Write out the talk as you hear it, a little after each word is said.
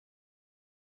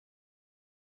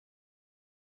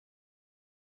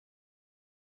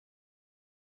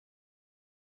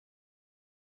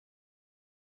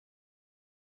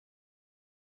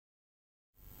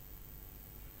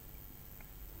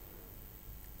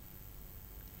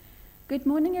Good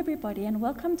morning, everybody, and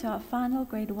welcome to our final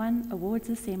Grade 1 Awards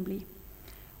Assembly.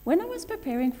 When I was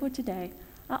preparing for today,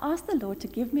 I asked the Lord to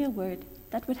give me a word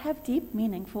that would have deep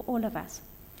meaning for all of us,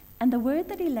 and the word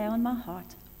that He lay on my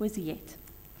heart was yet.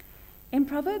 In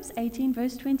Proverbs 18,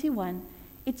 verse 21,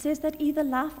 it says that either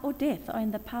life or death are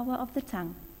in the power of the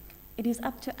tongue. It is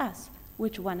up to us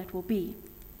which one it will be.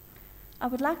 I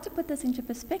would like to put this into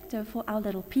perspective for our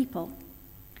little people.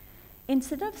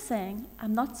 Instead of saying,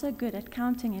 I'm not so good at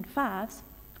counting in fives,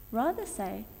 rather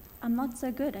say, I'm not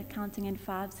so good at counting in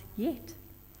fives yet.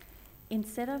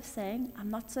 Instead of saying, I'm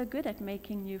not so good at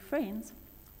making new friends,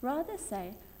 rather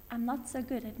say, I'm not so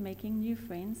good at making new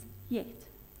friends yet.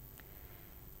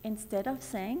 Instead of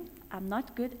saying, I'm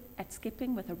not good at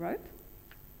skipping with a rope,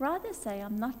 rather say,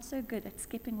 I'm not so good at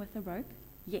skipping with a rope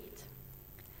yet.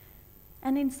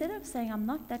 And instead of saying, I'm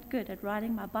not that good at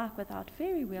riding my bike without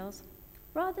fairy wheels,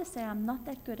 rather say, I'm not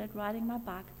that good at riding my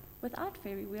bike without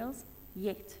fairy wheels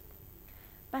yet.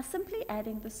 By simply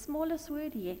adding the smallest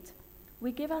word yet,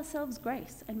 we give ourselves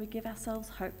grace and we give ourselves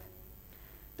hope.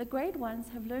 The grade ones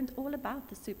have learned all about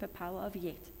the superpower of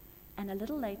yet, and a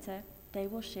little later, they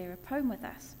will share a poem with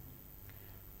us.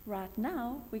 Right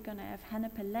now, we're going to have Hannah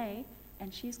Pillay,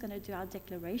 and she's going to do our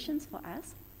declarations for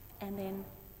us, and then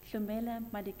Hlumela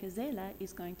Madikazela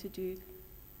is going to do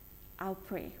our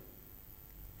prayer.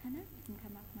 Hannah, you can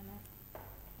come up, my love.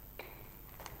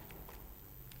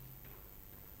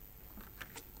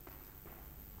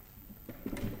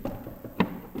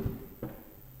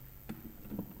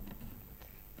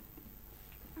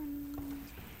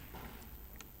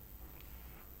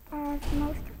 As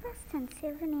most of us turn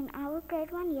 7 in our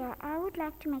grade 1 year, I would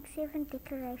like to make 7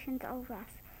 declarations over us.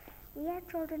 We are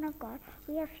children of God.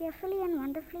 We are fearfully and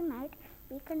wonderfully made.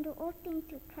 We can do all things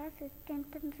through Christ who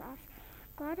strengthens us.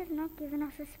 God has not given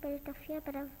us a spirit of fear,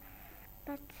 but of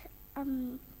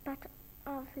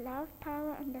love,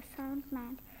 power, and a sound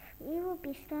mind. We will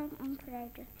be strong and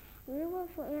courageous. We will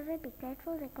forever be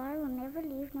grateful that God will never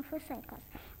leave nor forsake us.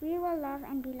 We will love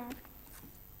and be loved.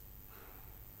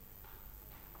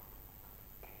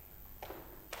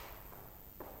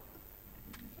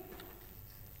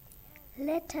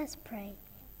 Let us pray.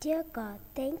 Dear God,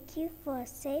 thank you for a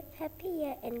safe, happy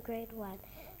year in grade 1.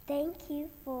 Thank you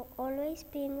for always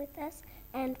being with us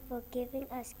and for giving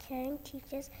us caring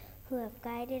teachers who have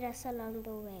guided us along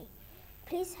the way.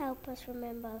 Please help us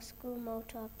remember our school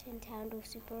motto of Tentando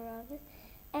Super Ravis,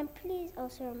 and please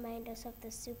also remind us of the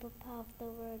superpower of the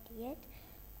word yet,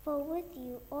 for with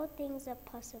you all things are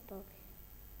possible.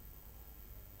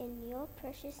 In your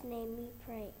precious name we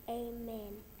pray.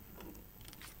 Amen.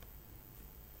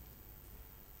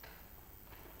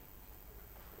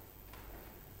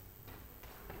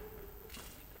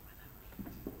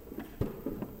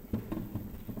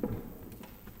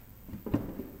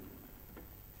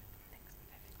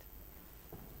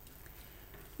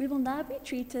 We will now be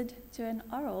treated to an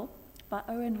oral by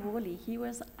Owen Worley. He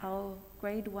was our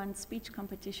grade 1 speech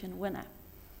competition winner.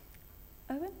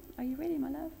 Owen, are you ready,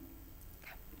 my love?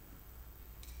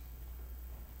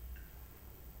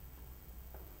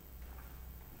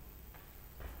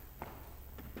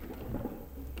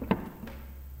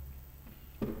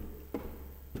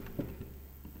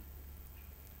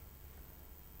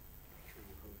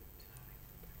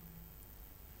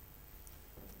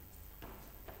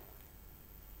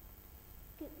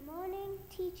 Good morning,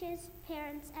 teachers,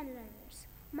 parents, and learners.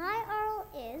 My oral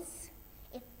is,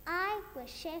 if I were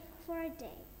chef for a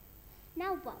day,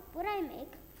 now what would I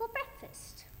make for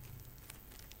breakfast?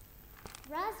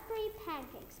 Raspberry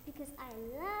pancakes, because I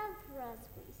love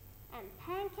raspberries, and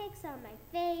pancakes are my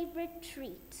favorite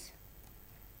treat.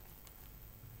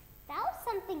 That was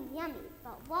something yummy,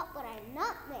 but what would I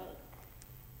not make?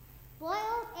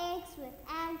 Boiled eggs with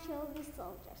anchovy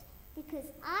soldiers, because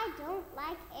I don't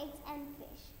like eggs and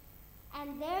fish,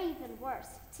 and they're even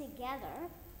worse together.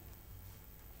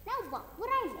 Now what would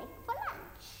I make for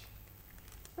lunch?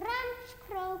 Brunch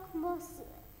croque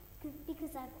monsieur,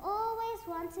 because I've always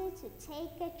wanted to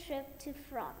take a trip to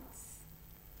France.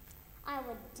 I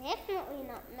would definitely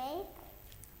not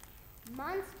make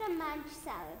Monster Munch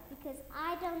salad, because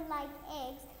I don't like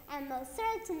eggs, and most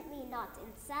certainly not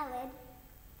in salad.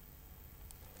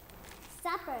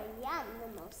 Supper, yum,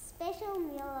 the most special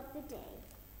meal of the day.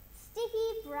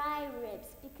 Sticky dry ribs,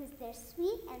 because they're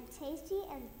sweet and tasty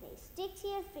and they stick to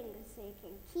your fingers so you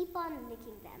can keep on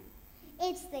licking them.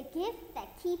 It's the gift that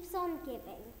keeps on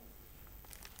giving.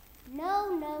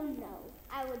 No, no, no.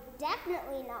 I would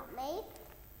definitely not make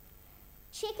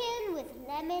chicken with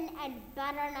lemon and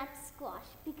butternut squash,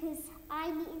 because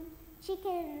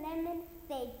chicken and lemon,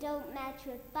 they don't match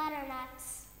with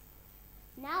butternuts.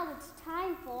 Now it's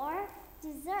time for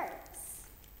desserts.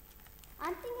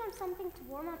 I'm thinking of something to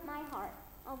warm up my heart.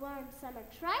 A warm summer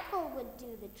trifle would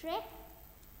do the trick.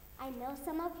 I know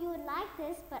some of you would like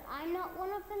this, but I'm not one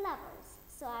of the lovers,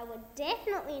 so I would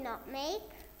definitely not make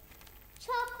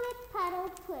chocolate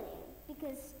puddle pudding,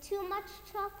 because too much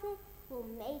chocolate will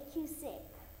make you sick.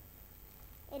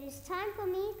 It is time for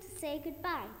me to say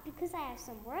goodbye, because I have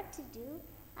some work to do.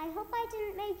 I hope I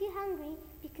didn't make you hungry,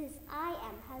 because I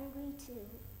am hungry too.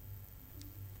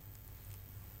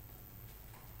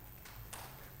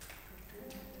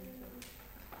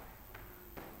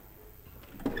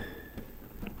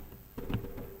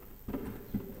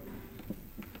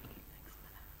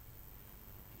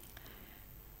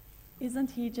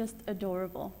 Isn't he just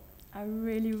adorable? I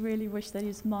really, really wish that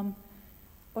his mom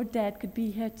or dad could be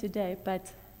here today,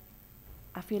 but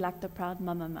I feel like the proud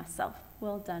mama myself.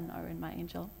 Well done, Oren, my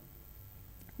angel.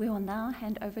 We will now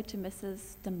hand over to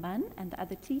Mrs. De Man and the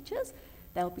other teachers.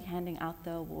 They'll be handing out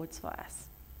the awards for us.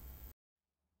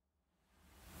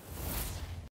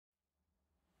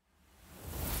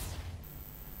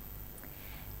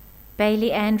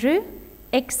 Bailey Andrew,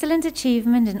 excellent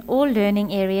achievement in all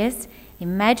learning areas,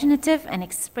 imaginative and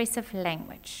expressive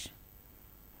language.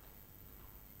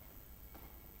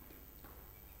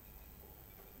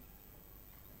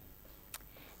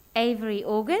 Avery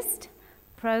August,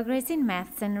 progress in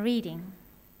maths and reading.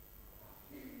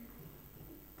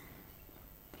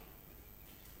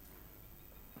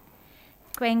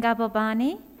 Kwenga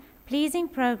Bobani, pleasing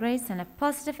progress and a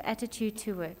positive attitude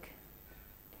to work.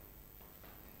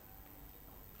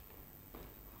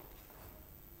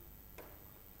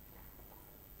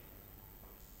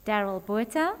 Daryl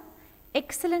Boerta,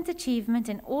 excellent achievement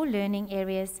in all learning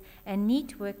areas and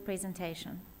neat work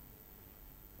presentation.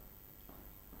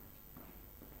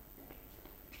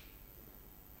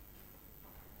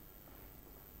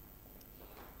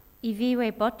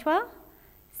 Iviwe Botwa,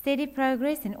 steady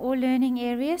progress in all learning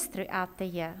areas throughout the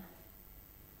year.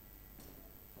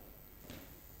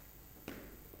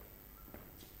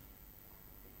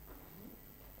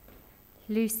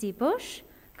 Lucy Bush,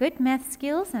 good math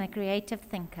skills and a creative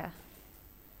thinker.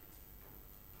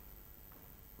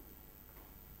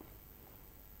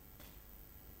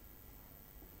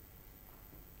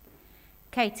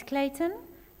 Kate Clayton,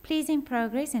 pleasing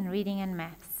progress in reading and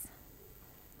maths.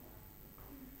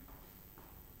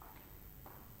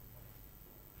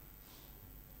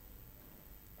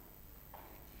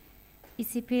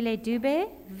 Isipile Dube,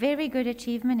 very good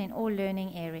achievement in all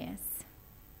learning areas.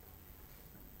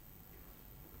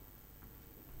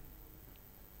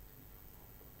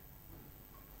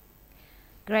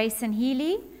 Grayson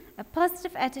Healy, a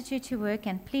positive attitude to work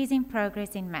and pleasing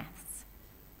progress in maths.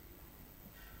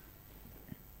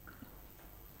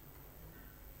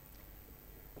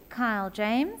 Kyle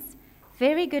James,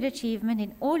 very good achievement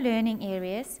in all learning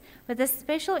areas with a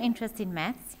special interest in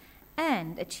maths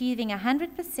and achieving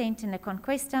 100% in the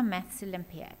Conquesta Maths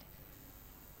Olympiad.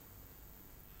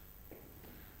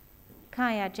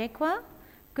 Kaya Jekwa,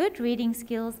 good reading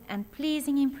skills and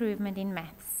pleasing improvement in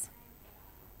maths.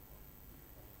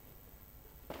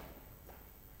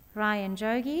 Ryan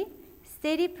Jogi,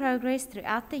 steady progress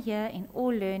throughout the year in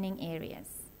all learning areas.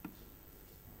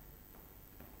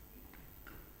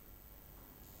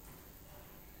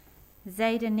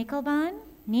 Zayden Nickelbein,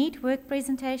 neat work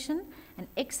presentation and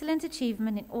excellent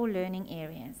achievement in all learning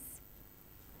areas.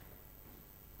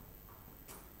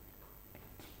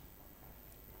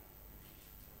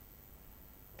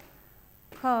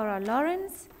 Cara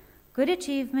Lawrence, good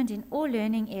achievement in all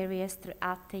learning areas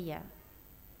throughout the year.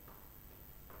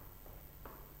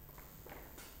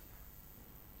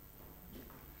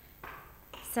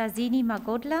 Sazini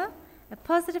Magodla, a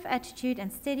positive attitude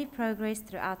and steady progress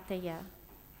throughout the year.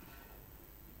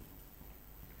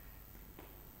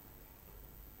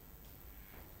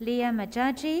 Leah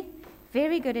Majaji,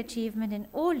 very good achievement in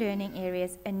all learning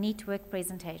areas and neat work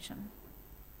presentation.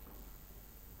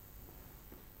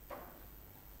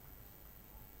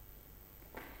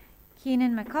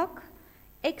 Keenan McCock,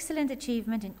 excellent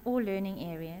achievement in all learning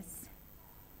areas.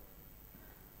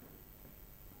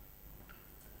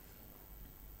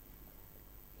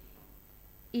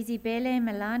 Isabelle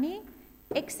Melani,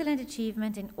 excellent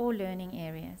achievement in all learning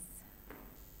areas.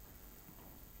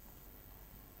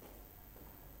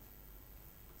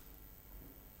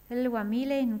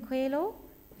 Hilwamile Nkwelo,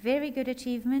 very good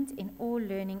achievement in all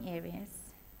learning areas.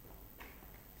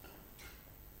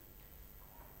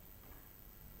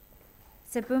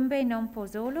 Sabumbe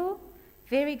Nompozolo,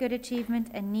 very good achievement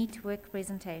and neat work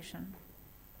presentation.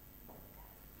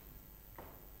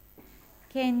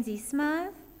 Kenzie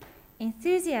Smythe,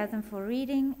 enthusiasm for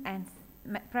reading and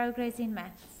progress in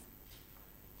maths.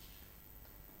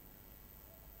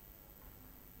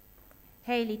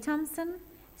 Hayley Thompson,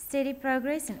 steady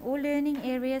progress in all learning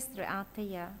areas throughout the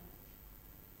year.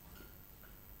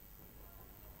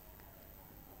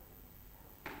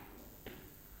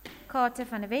 Carter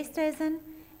van der Westhuizen,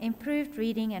 improved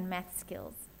reading and math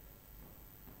skills.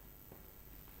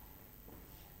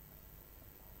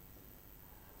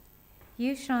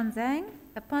 Yu Shan Zhang,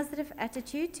 a positive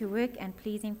attitude to work and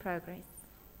pleasing progress.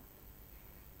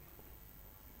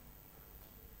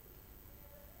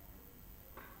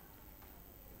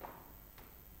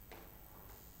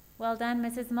 Well done,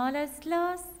 Mrs. Marlowe's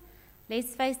class.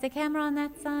 Let's face the camera on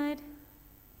that side.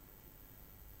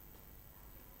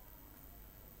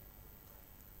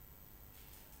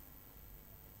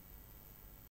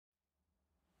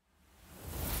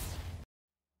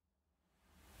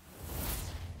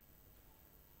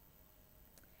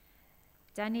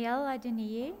 Danielle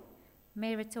Adeniyi,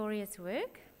 meritorious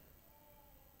work.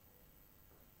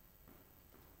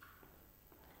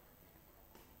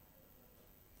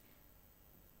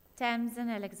 Tamsin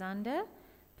Alexander,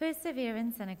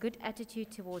 perseverance and a good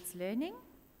attitude towards learning.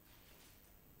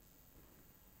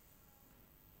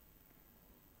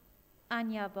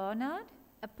 Anya Barnard,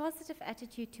 a positive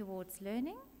attitude towards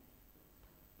learning.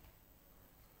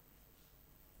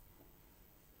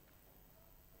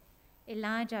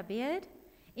 Elijah Beard,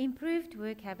 improved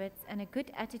work habits and a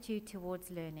good attitude towards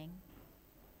learning.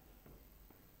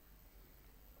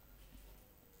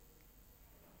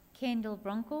 Kendall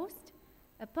Bronkhorst,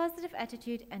 a positive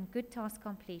attitude and good task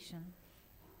completion.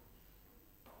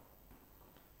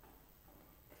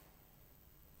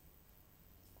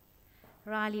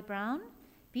 Riley Brown,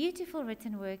 beautiful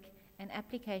written work and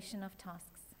application of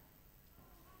tasks.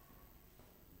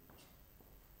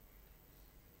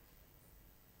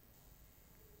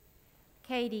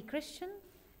 Katie Christian,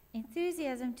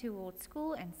 enthusiasm towards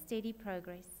school and steady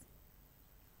progress.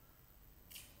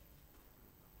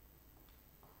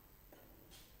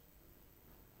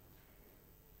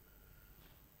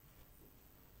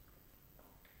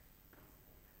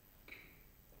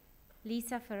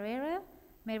 Lisa Ferreira,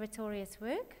 meritorious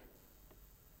work.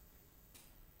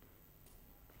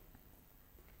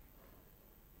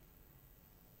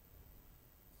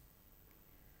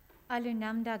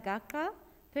 Alunamda Gaka,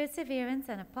 perseverance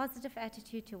and a positive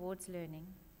attitude towards learning.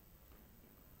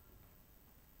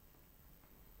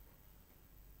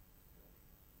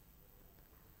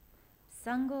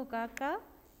 Sango Gaka,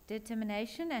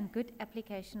 determination and good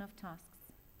application of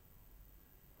tasks.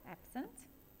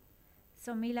 Absent.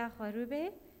 Somila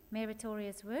Khwarube,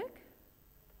 meritorious work.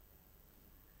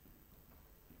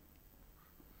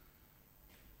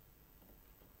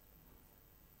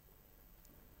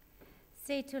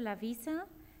 Setu Lavisa,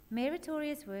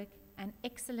 meritorious work and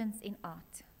excellence in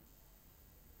art.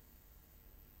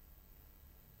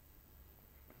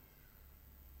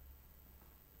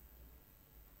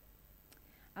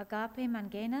 Agape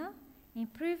Mangena,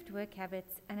 improved work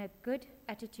habits and a good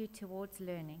attitude towards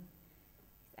learning.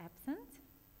 Absent.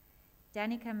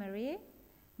 Danica Marie,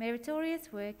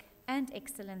 meritorious work and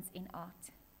excellence in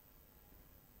art.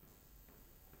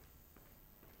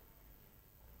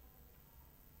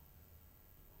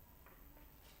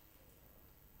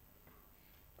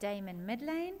 Damon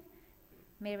Midlane,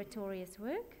 meritorious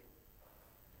work.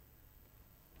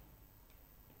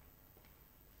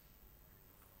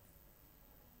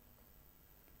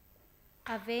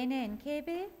 Avene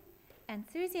Nkebe,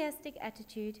 enthusiastic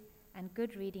attitude and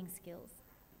good reading skills.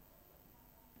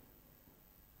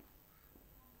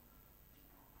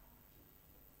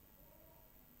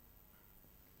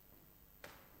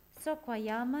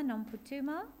 Sokwayama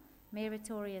Nomputuma,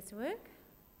 meritorious work.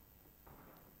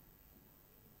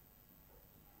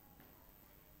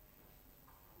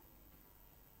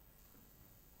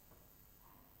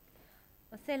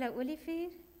 Othello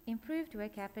Ulifir, improved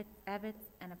work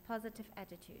habits and a positive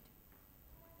attitude.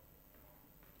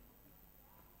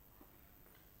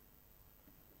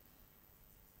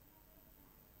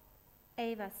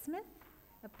 Ava Smith,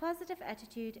 a positive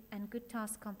attitude and good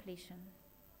task completion.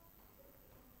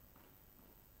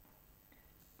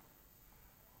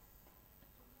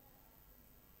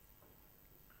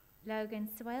 Logan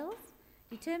Swales,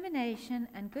 determination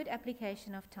and good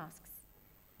application of tasks.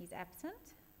 He's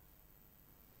absent.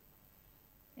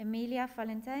 Emilia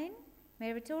Valentine,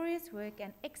 meritorious work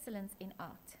and excellence in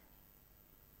art.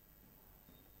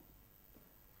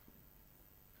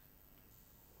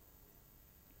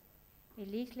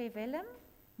 Elichle Willem,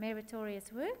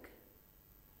 meritorious work.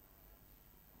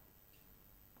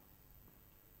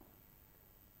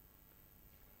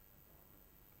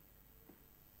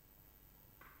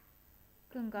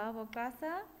 Kungavo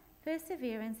Kasa,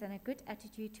 perseverance and a good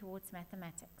attitude towards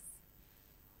mathematics.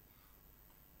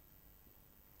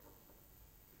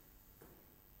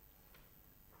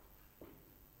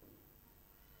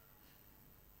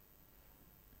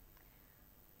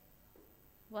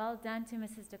 Well done to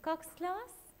Mrs. de Kock's class.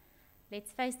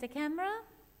 Let's face the camera.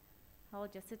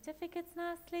 Hold your certificates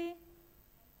nicely.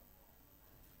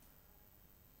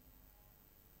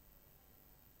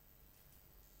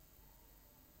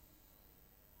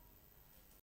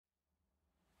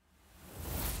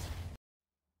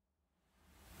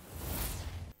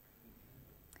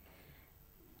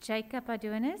 Jacob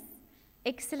Adonis,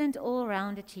 excellent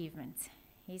all-round achievement.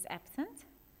 He's absent.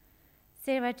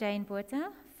 Sarah Jane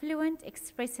Botha, fluent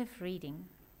expressive reading.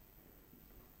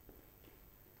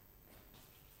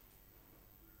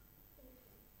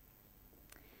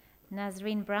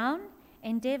 Nazreen Brown,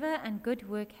 endeavour and good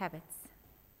work habits.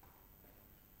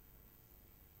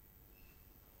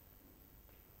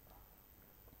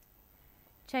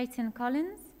 Chayton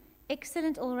Collins,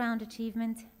 excellent all-round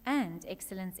achievement and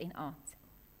excellence in art.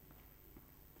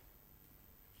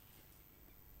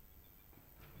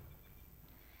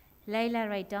 Layla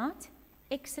Ray Dart,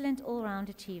 excellent all-round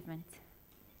achievement.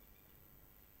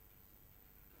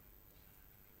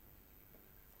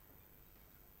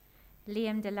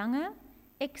 Liam De Lange,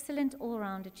 excellent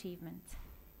all-round achievement.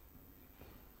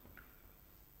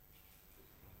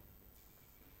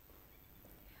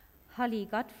 Holly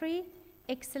Godfrey,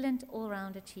 excellent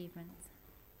all-round achievement.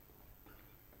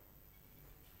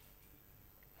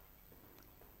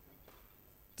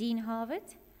 Dean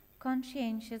Harvard,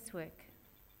 conscientious work.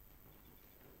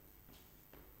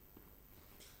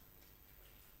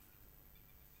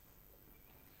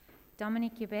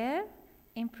 Dominic Hubert,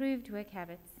 improved work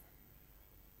habits.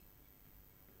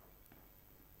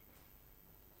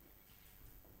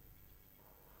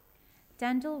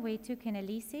 Dandel Wetu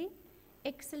Kenelisi,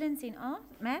 excellence in art,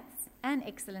 maths, and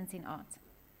excellence in art.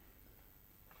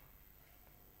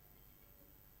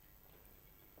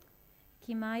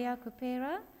 Kimaya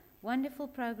Kupera, wonderful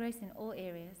progress in all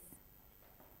areas.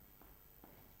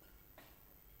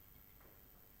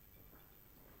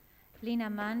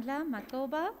 Lina Mandla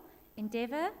Matoba,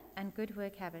 endeavour and good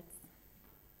work habits.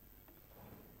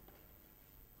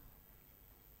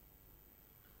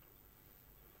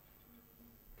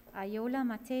 Ayola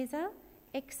Mateza,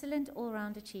 excellent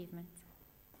all-round achievement.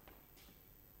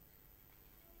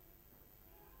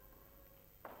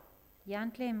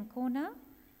 Yantle Mkona,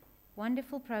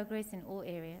 wonderful progress in all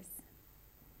areas.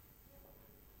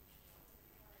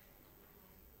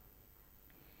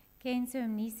 Kenzo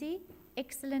Mnisi,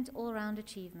 excellent all-round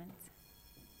achievement.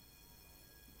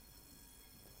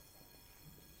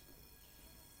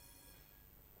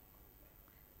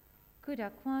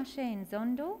 Kudakwashe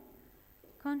Nzondo,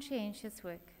 conscientious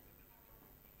work.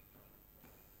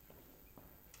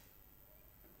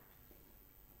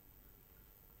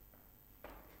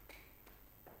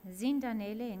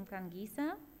 Zindanele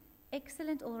Nkangisa,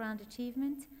 excellent all-round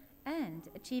achievement and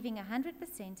achieving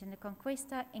 100% in the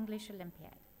Conquesta English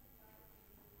Olympiad.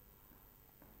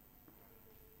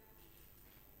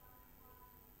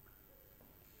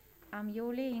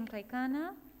 Amyole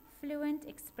Nkleikana, fluent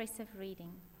expressive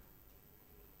reading.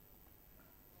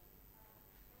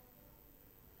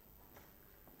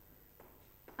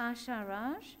 Asha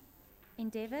Raj,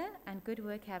 endeavour and good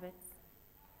work habits.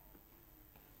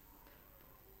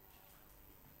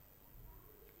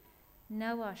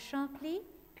 Noah Sharpley,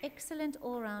 excellent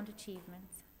all-round achievement.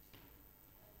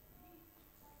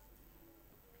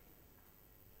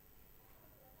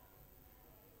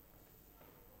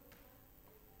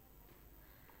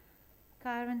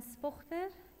 Kyron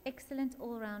Spochter, excellent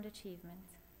all-round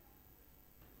achievement.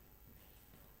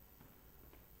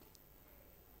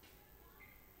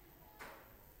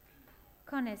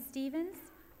 Connor Stevens,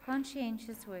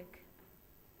 conscientious work.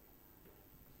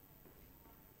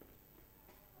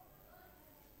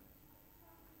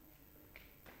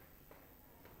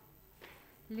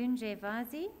 Lunje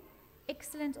Vazi,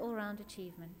 excellent all-round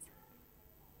achievement.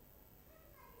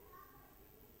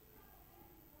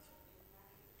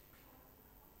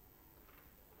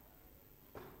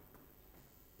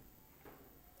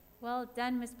 Well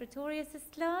done, Miss Pretorius'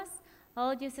 class.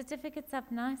 Hold your certificates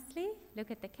up nicely. Look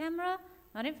at the camera,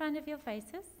 not in front of your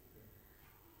faces.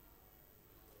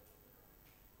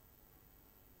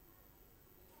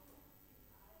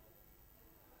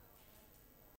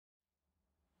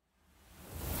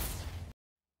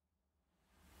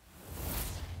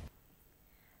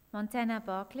 Montana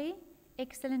Barkley,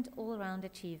 excellent all-round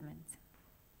achievement.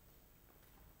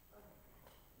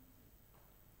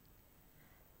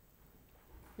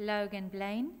 Logan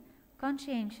Blaine,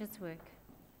 conscientious work.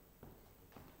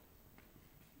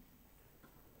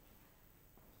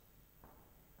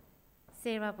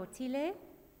 Sarah Botile,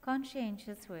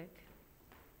 conscientious work.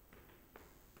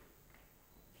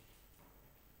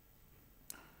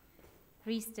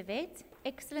 Reese DeVet,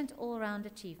 excellent all-round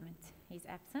achievement. He's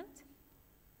absent.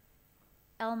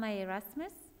 Elma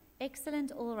Erasmus,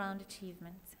 excellent all-round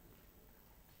achievement.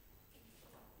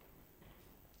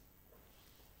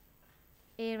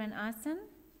 Aaron Eisen,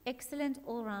 excellent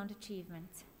all-round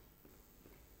achievement.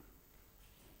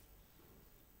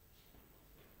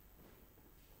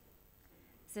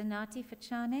 Zanati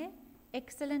Fachane,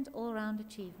 excellent all-round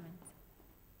achievement.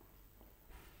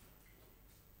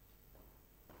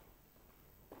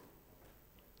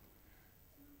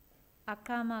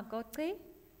 Akama Gotre,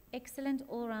 excellent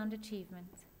all-round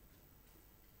achievement.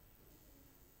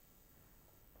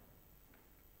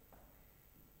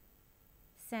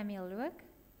 Samuel Luik,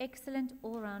 excellent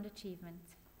all-round achievement.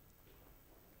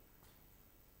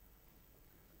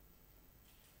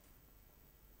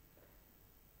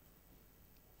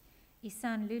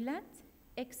 Isan Lulat,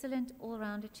 excellent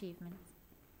all-round achievement.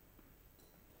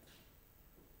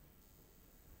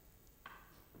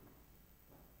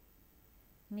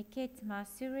 Niket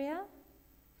Masuria,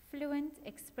 fluent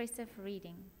expressive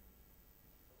reading.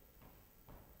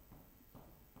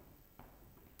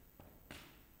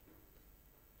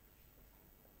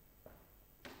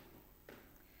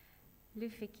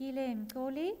 Lufikile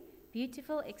Mkoli,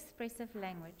 beautiful expressive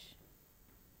language.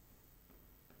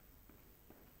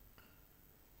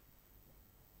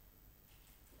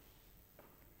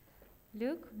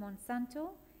 Luke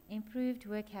Monsanto, improved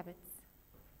work habits.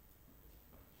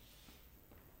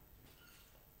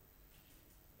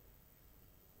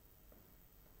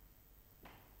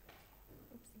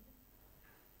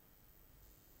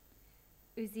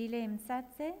 Uzile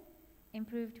Msatse,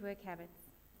 improved work habits.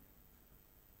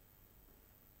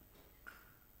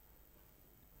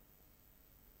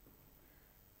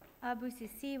 Abu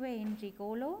Sisiwe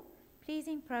Njigolo,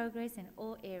 pleasing progress in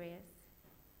all areas.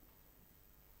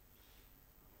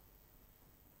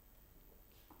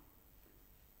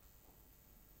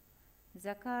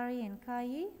 Zakari and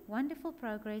Kayi, wonderful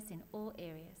progress in all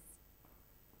areas.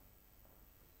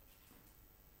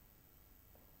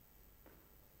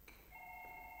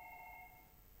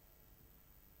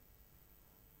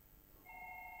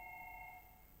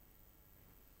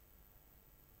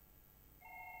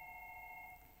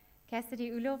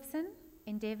 Cassidy Ulofsson,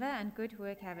 endeavour and good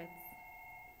work habits.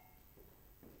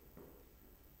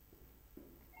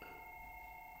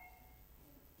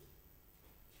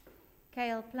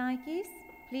 Kale Plaikis,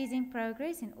 pleasing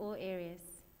progress in all areas.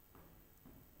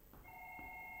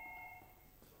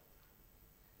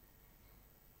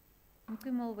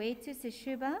 Mkumulwetu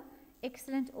Sishuba,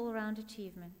 excellent all-round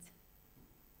achievement.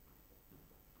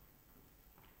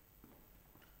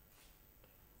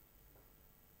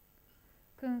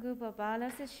 Kungu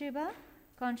Babala Sishuba,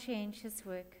 conscientious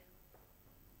work.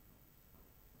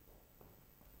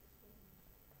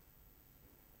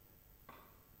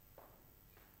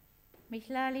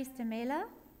 Michlali Stamela,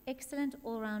 excellent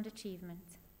all-round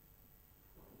achievement.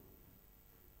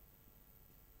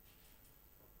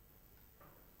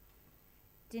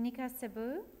 Dinika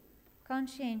Sabu,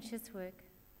 conscientious work.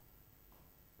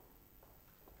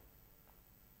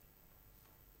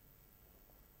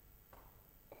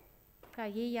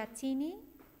 Kaye Yatini,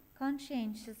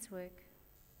 conscientious work.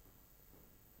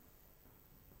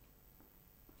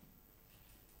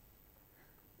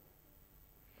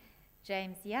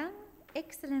 James Young,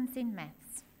 excellence in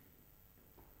maths.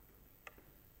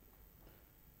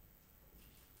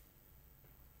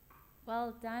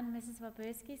 Well done, Mrs.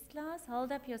 Waberski's class.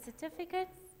 Hold up your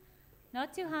certificates.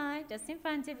 Not too high, just in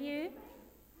front of you.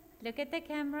 Look at the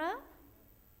camera.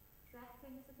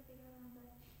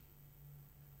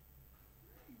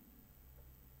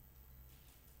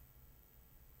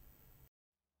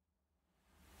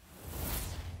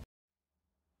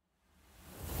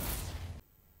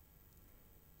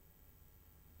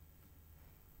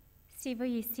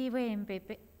 Sivoyisiwe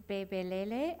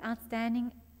Mbebelele,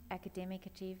 outstanding academic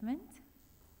achievement.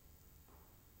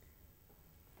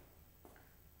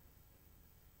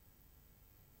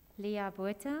 Leah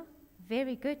Buerta,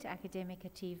 very good academic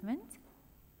achievement.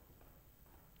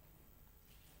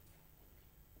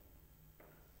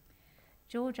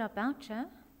 Georgia Boucher,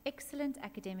 excellent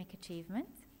academic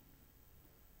achievement.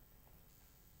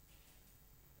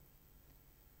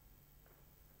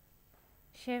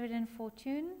 Sheridan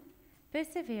Fortune,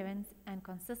 perseverance and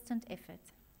consistent effort.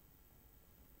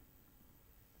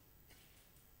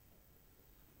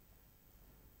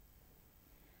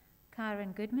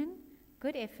 Karen Goodman,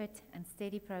 good effort and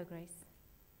steady progress.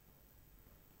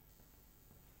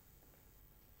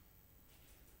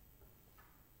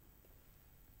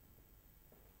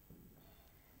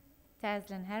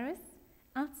 Taslin Harris,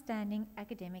 outstanding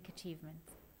academic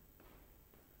achievement.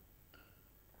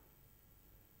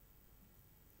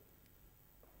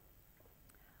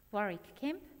 Warwick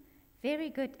Kemp, very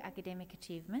good academic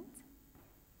achievement.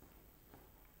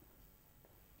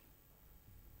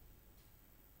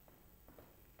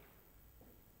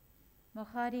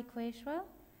 Mohadi Kweshwa,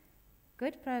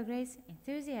 good progress,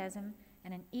 enthusiasm,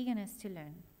 and an eagerness to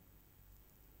learn.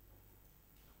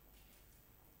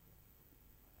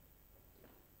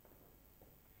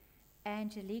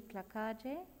 Angelique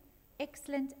Lakaje,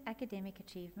 excellent academic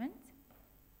achievement.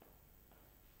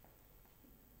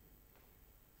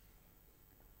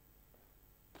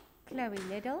 Chloe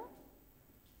Liddell,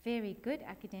 very good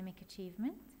academic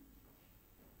achievement.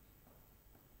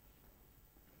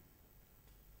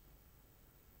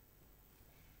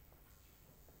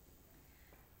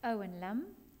 Owen Lum,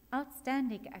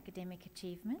 outstanding academic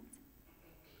achievement.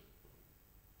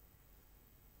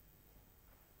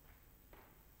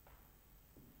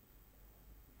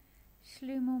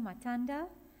 Shlumo Matanda,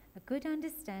 a good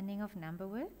understanding of number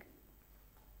work.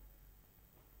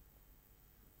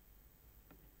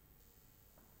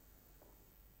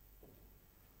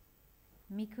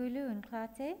 Mikulu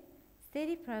Nklate,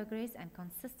 steady progress and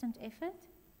consistent effort.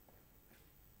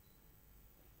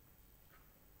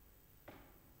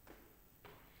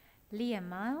 Leah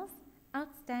Miles,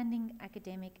 outstanding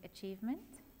academic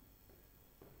achievement.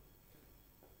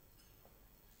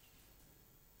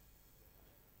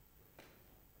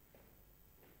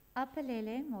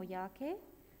 Apalele Moyake,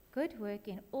 good work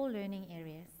in all learning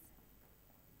areas.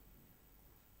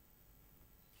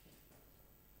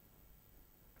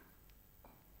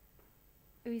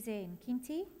 Uze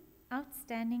Nkinti,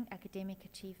 outstanding academic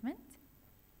achievement.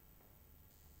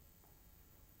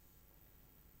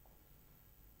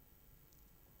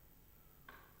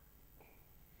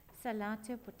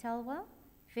 Salato Putalwa,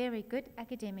 very good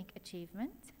academic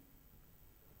achievement.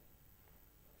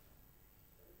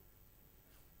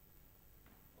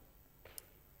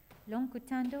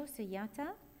 Longkutando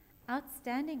Suyata,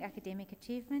 outstanding academic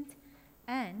achievement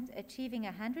and achieving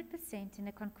 100% in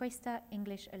the Conquesta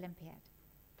English Olympiad.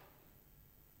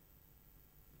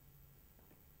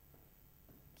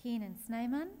 Keenan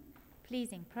Sneyman,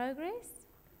 pleasing progress.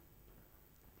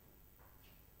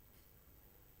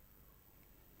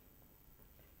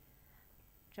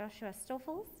 Joshua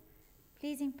Stoffels,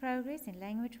 pleasing progress in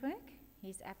language work.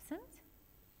 He's absent.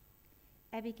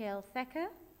 Abigail Thacker,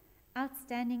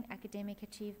 outstanding academic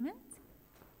achievement.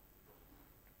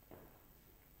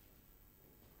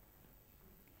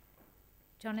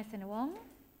 Jonathan Wong,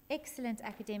 excellent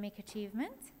academic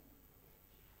achievement.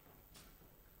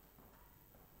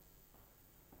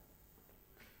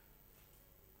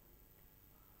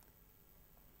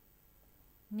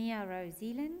 Nia Rose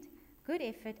Zealand, good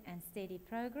effort and steady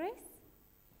progress.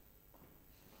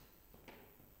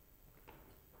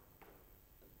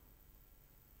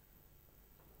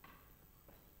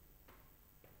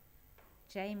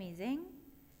 Jamie Zeng,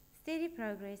 steady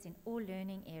progress in all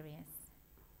learning areas.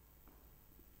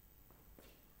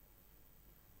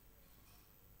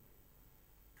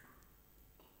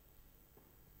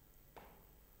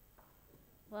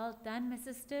 Well done,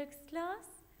 Mrs. Sturk's class.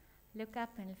 Look up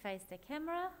and face the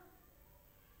camera.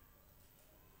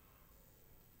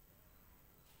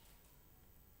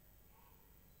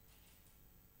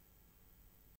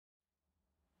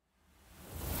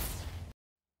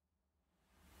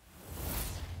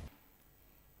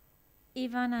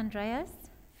 Ivan Andreas,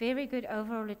 very good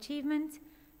overall achievement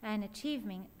and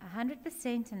achieving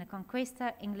 100% in the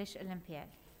Conquesta English Olympiad.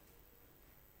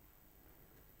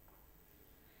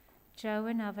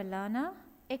 Joan Avalana,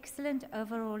 excellent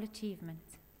overall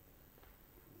achievement.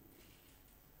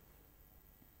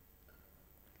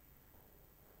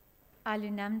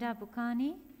 Alunamda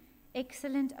Bukani,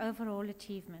 excellent overall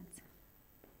achievement.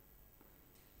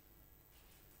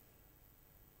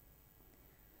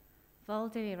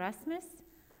 Valdo Erasmus,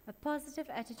 a positive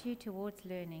attitude towards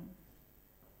learning.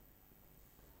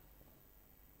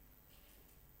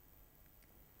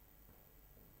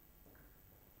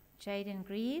 Jaden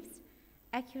Greaves,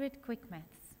 accurate quick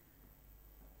maths.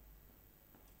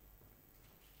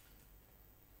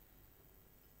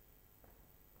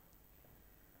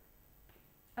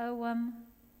 Owam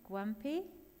Gwampi,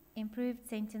 improved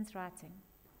sentence writing.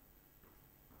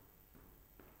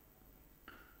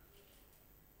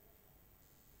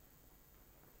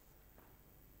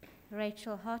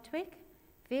 Rachel Hartwick,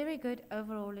 very good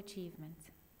overall achievement.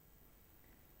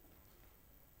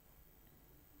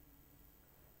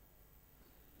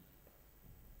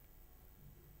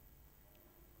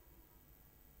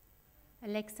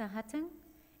 Alexa Hutton,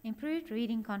 improved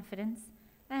reading confidence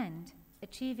and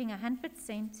achieving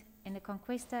 100% in the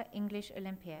Conquesta English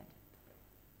Olympiad.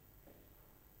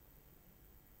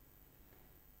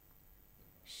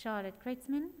 Charlotte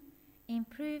Kretzmann,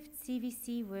 improved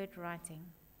CVC word writing.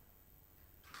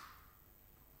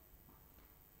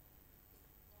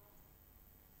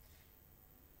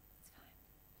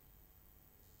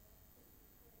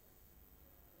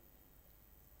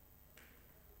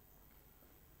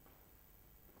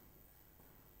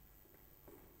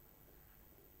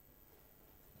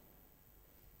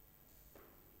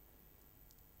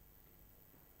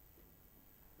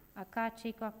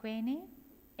 Akachi Kwakwene,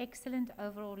 excellent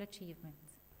overall achievement.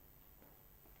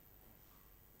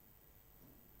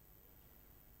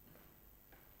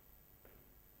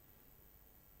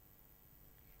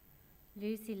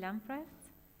 Lucy Lamprecht,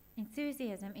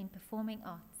 enthusiasm in performing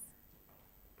arts.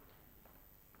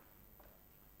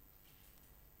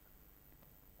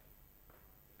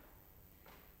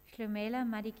 Shlumela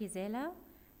Madikizela,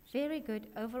 very good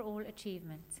overall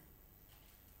achievement.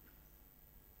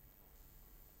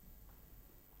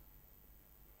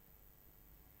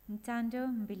 Ntando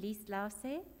Mbilis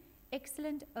Lause,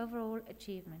 excellent overall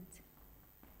achievement.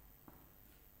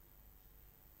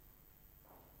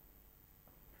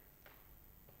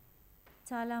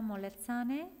 Tala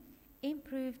Moletsane,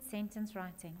 improved sentence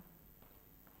writing.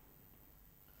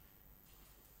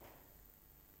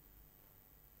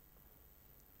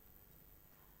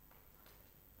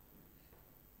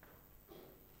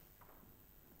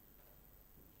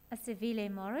 Asivile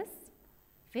Morris,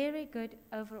 very good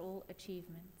overall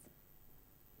achievement.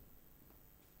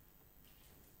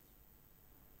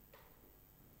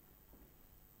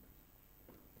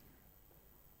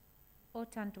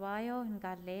 Otandwayo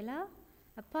Ngadlela,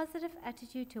 a positive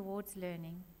attitude towards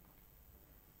learning.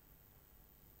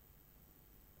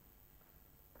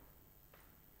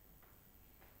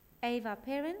 Ava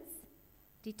Parents,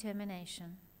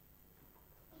 determination.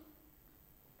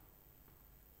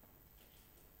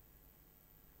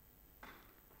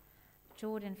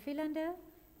 Jordan Philander,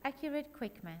 accurate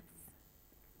quick maths.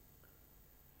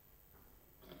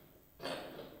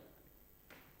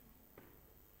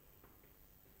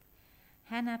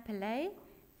 Hannah Pillay,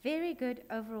 very good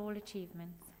overall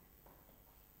achievements.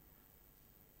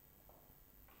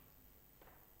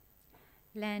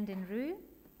 Landon Rue,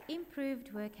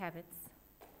 improved work habits.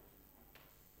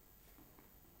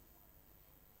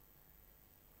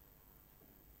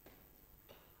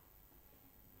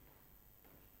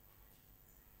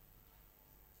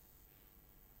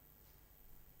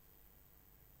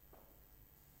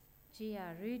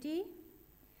 Gia Rudy,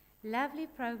 lovely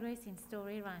progress in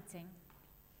story writing.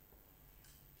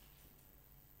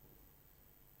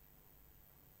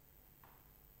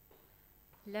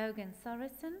 Logan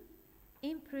Sorensen,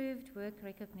 improved work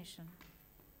recognition.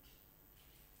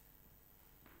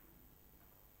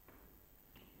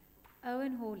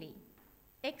 Owen Hawley,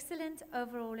 excellent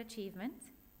overall achievement,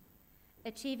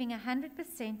 achieving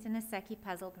 100% in a Saki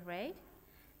puzzle parade,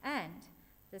 and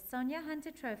the Sonia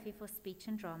Hunter Trophy for speech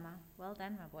and drama. Well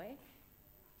done, my boy.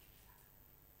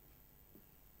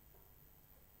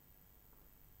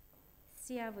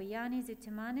 Siavuyani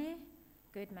Zutumane,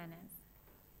 good manners.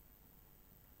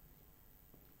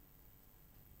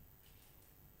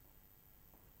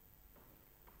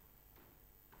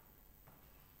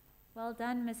 Well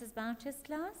done, Mrs. Boucher's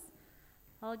class.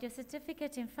 Hold your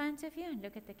certificate in front of you and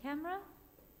look at the camera.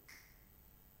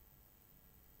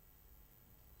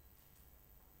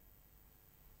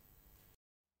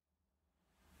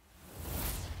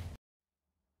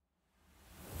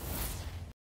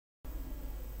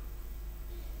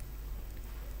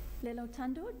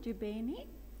 Lelotando Jubeni,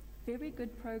 very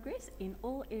good progress in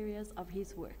all areas of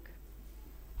his work.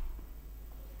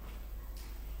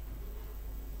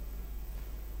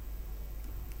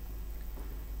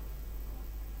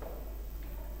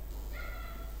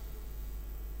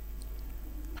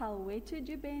 Palwetu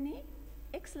Jubeni,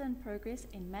 excellent progress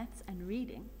in maths and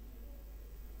reading.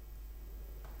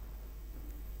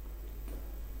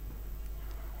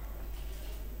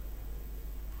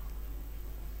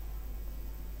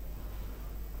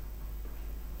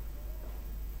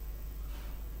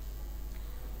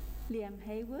 Liam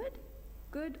Haywood,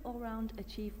 good all-round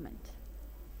achievement.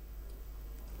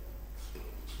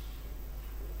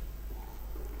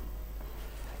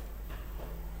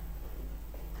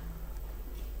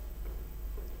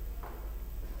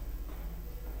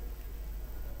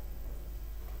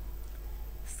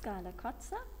 Skylar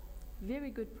Kotza, very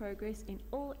good progress in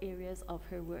all areas of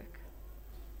her work.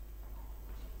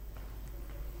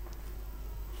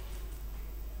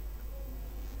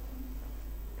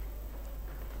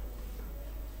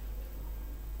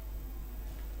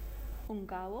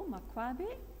 Ungawo Makwabe,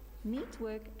 neat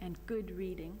work and good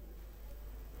reading.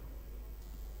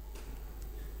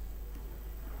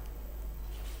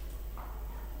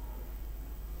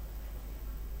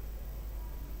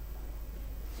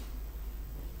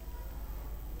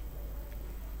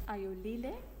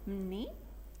 Ayolile Mni,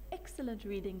 excellent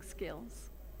reading skills.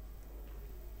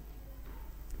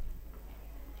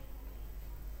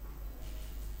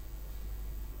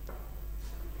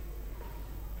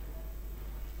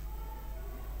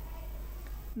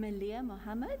 Malia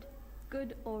Mohammed,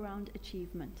 good all-round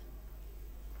achievement.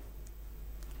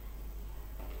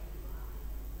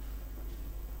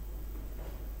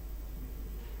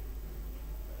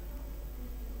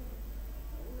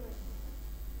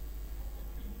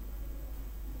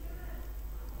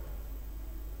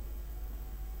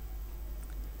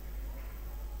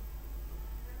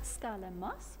 Skylar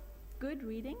Moss, good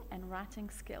reading and writing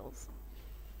skills.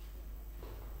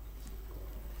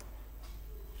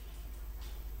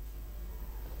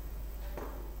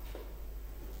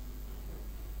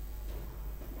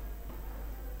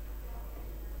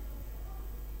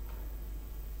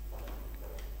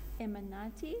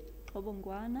 Emanati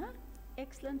Obongwana,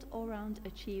 excellent all-round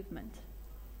achievement.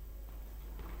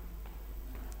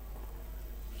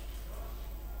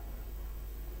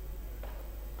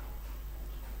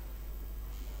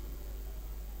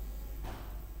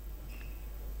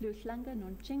 Luhlanga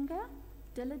Nonchinga,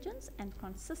 diligence and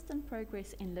consistent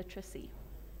progress in literacy.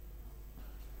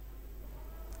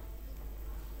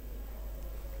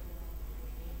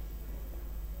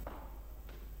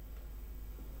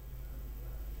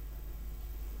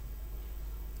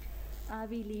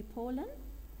 Ivy Lee Paulin,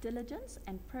 diligence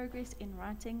and progress in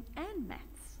writing and maths.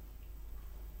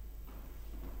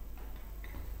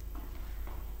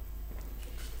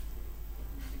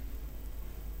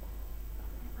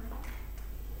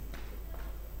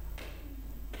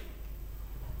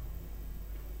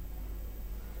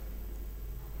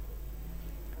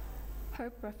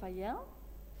 Hope Raphael,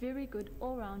 very good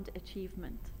all-round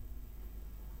achievement.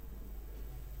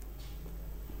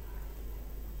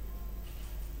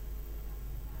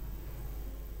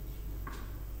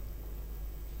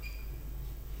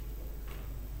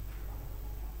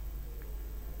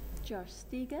 Josh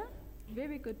Steger,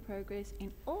 very good progress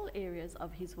in all areas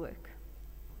of his work.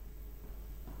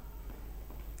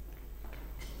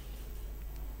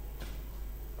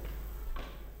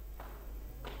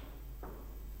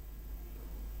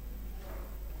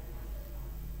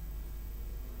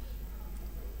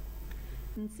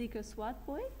 Nsiko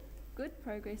Swatboy, good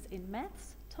progress in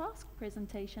maths, task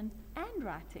presentation and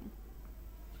writing.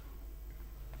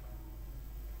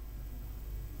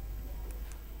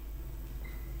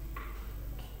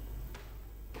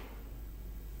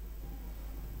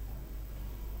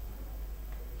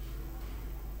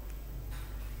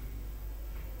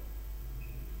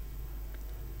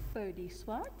 Bodhi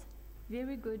Swart,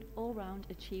 very good all-round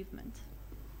achievement.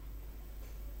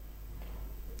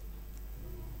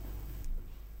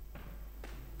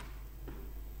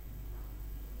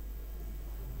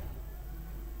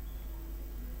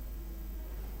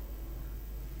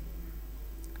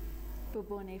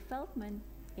 Bobone Feldman,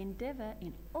 endeavor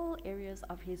in all areas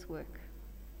of his work.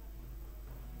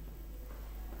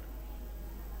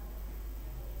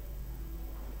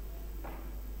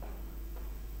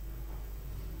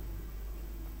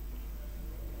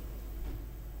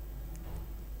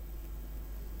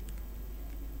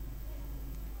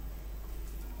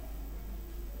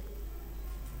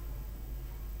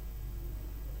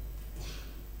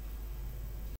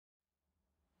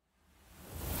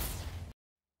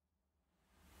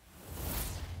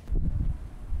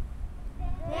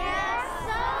 There's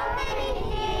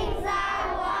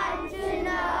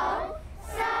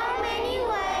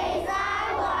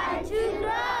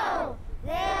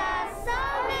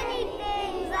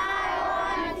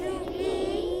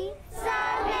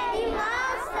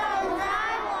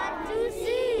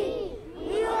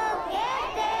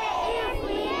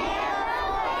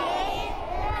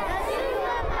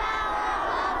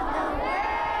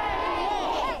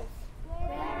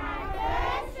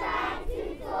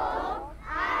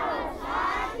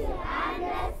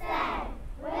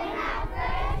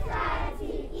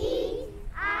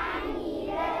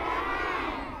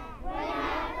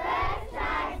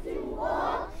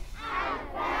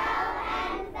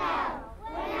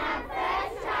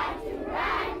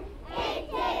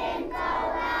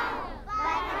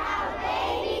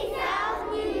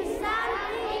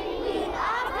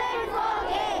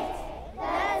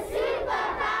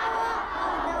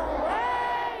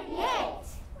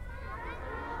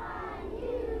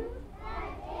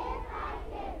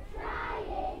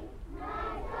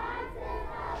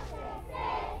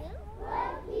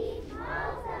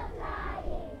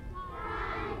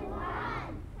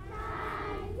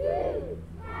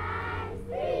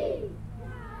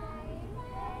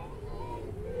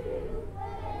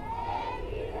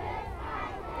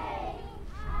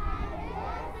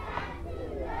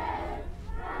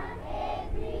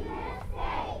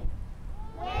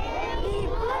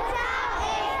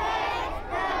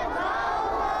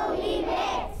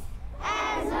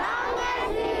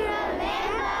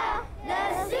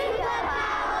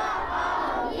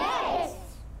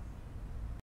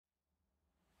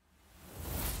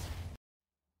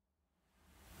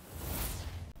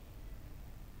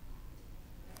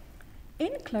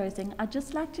In closing, I'd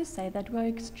just like to say that we're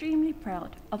extremely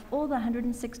proud of all the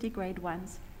 160 grade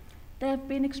ones. They have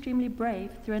been extremely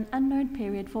brave through an unknown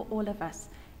period for all of us,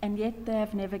 and yet they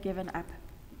have never given up.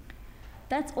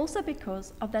 That's also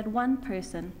because of that one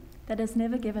person that has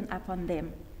never given up on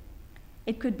them.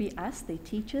 It could be us, their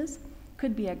teachers,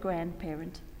 could be a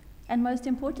grandparent, and most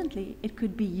importantly, it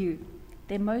could be you,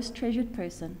 their most treasured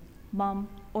person, mom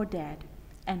or dad.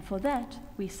 And for that,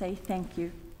 we say thank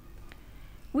you.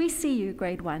 We see you,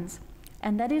 grade ones,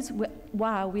 and that is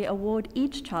why we award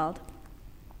each child,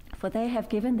 for they have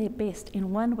given their best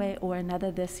in one way or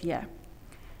another this year.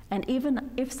 And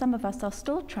even if some of us are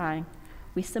still trying,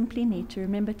 we simply need to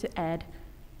remember to add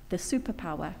the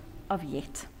superpower of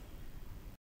yet.